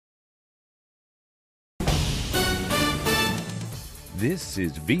This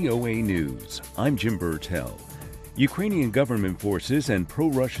is VOA News. I'm Jim Bertel. Ukrainian government forces and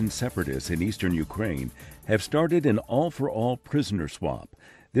pro-Russian separatists in eastern Ukraine have started an all-for-all prisoner swap.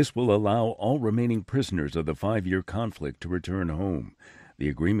 This will allow all remaining prisoners of the 5-year conflict to return home. The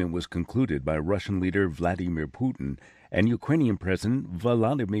agreement was concluded by Russian leader Vladimir Putin and Ukrainian President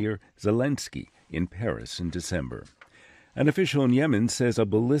Volodymyr Zelenskiy in Paris in December. An official in Yemen says a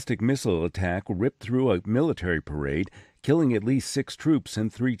ballistic missile attack ripped through a military parade, killing at least 6 troops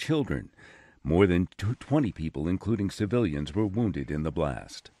and 3 children. More than 20 people, including civilians, were wounded in the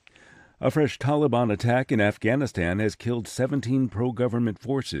blast. A fresh Taliban attack in Afghanistan has killed 17 pro-government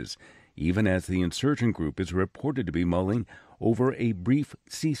forces, even as the insurgent group is reported to be mulling over a brief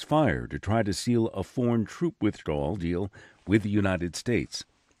ceasefire to try to seal a foreign troop withdrawal deal with the United States.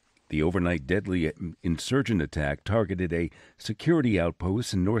 The overnight deadly insurgent attack targeted a security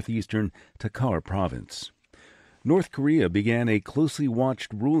outpost in northeastern Takhar province. North Korea began a closely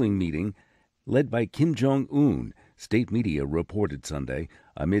watched ruling meeting led by Kim Jong-un, state media reported Sunday,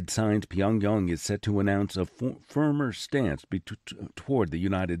 amid signs Pyongyang is set to announce a firmer stance toward the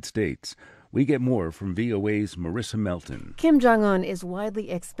United States. We get more from VOA's Marissa Melton. Kim Jong-un is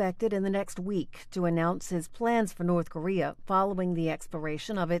widely expected in the next week to announce his plans for North Korea following the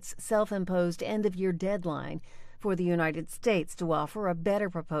expiration of its self-imposed end-of-year deadline for the United States to offer a better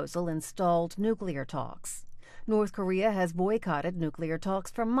proposal in stalled nuclear talks. North Korea has boycotted nuclear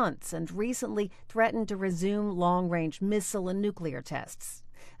talks for months and recently threatened to resume long-range missile and nuclear tests.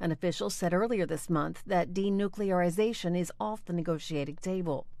 An official said earlier this month that denuclearization is off the negotiating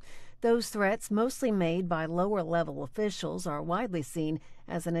table. Those threats, mostly made by lower-level officials, are widely seen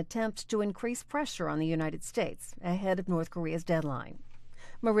as an attempt to increase pressure on the United States ahead of North Korea's deadline.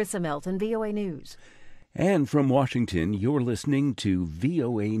 Marissa Melton, VOA News. And from Washington, you're listening to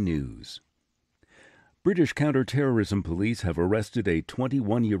VOA News. British counter-terrorism police have arrested a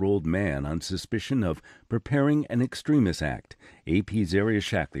 21-year-old man on suspicion of preparing an extremist act. AP's Zaria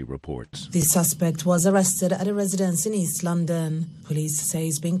Shackley reports. The suspect was arrested at a residence in East London. Police say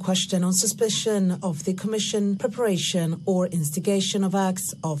he's being questioned on suspicion of the commission, preparation or instigation of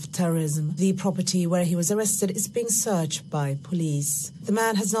acts of terrorism. The property where he was arrested is being searched by police. The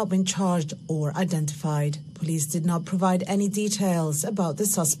man has not been charged or identified. Police did not provide any details about the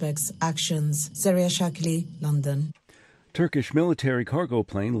suspect's actions. Zaria Shackley, London. Turkish military cargo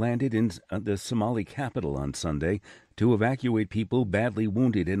plane landed in the Somali capital on Sunday to evacuate people badly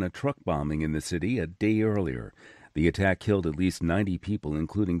wounded in a truck bombing in the city a day earlier. The attack killed at least 90 people,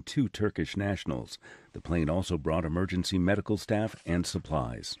 including 2 Turkish nationals. The plane also brought emergency medical staff and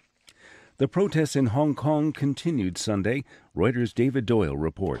supplies. The protests in Hong Kong continued Sunday. Reuters' David Doyle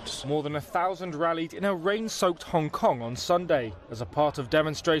reports. More than 1,000 rallied in a rain-soaked Hong Kong on Sunday as a part of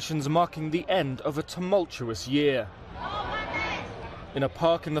demonstrations marking the end of a tumultuous year. In a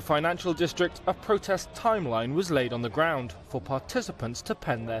park in the financial district, a protest timeline was laid on the ground for participants to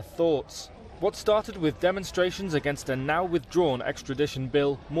pen their thoughts. What started with demonstrations against a now-withdrawn extradition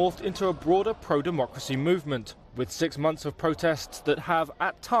bill morphed into a broader pro-democracy movement, with 6 months of protests that have,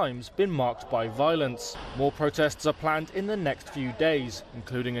 at times, been marked by violence. More protests are planned in the next few days,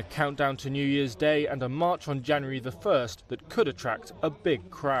 including a countdown to New Year's Day and a march on January the 1st that could attract a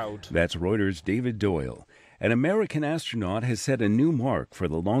big crowd. That's Reuters' David Doyle. An American astronaut has set a new mark for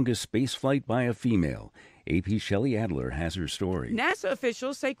the longest space flight by a female. AP's Shelley Adler has her story. NASA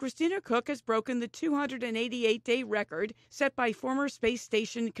officials say Christina Koch has broken the 288-day record set by former space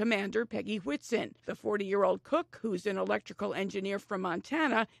station commander Peggy Whitson. The 40-year-old Cook, who's an electrical engineer from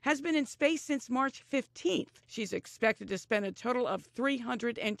Montana, has been in space since March 15th. She's expected to spend a total of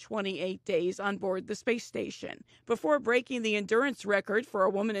 328 days on board the space station. Before breaking the endurance record for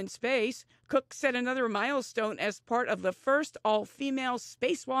a woman in space, Cook set another milestone as part of the first all-female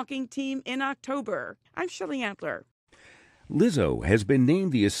spacewalking team in October. I'm Shelley Adler. Lizzo has been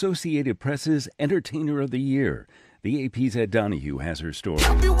named the Associated Press's Entertainer of the Year. The AP's Ed Donahue has her story.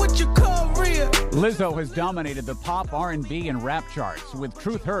 Lizzo has dominated the pop, R&B, and rap charts with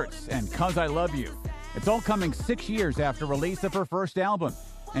Truth Hurts and 'Cause I Love You. It's all coming 6 years after release of her first album,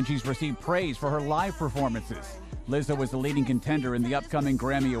 and she's received praise for her live performances. Lizzo is the leading contender in the upcoming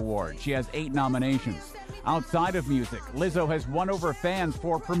Grammy Award. She has 8 nominations. Outside of music, Lizzo has won over fans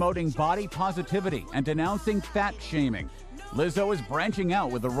for promoting body positivity and denouncing fat shaming. Lizzo is branching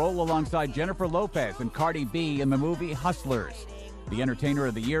out with a role alongside Jennifer Lopez and Cardi B in the movie Hustlers. The Entertainer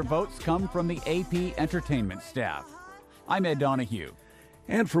of the Year votes come from the AP Entertainment staff. I'm Ed Donahue.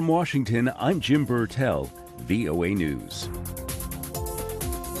 And from Washington, I'm Jim Bertel, VOA News.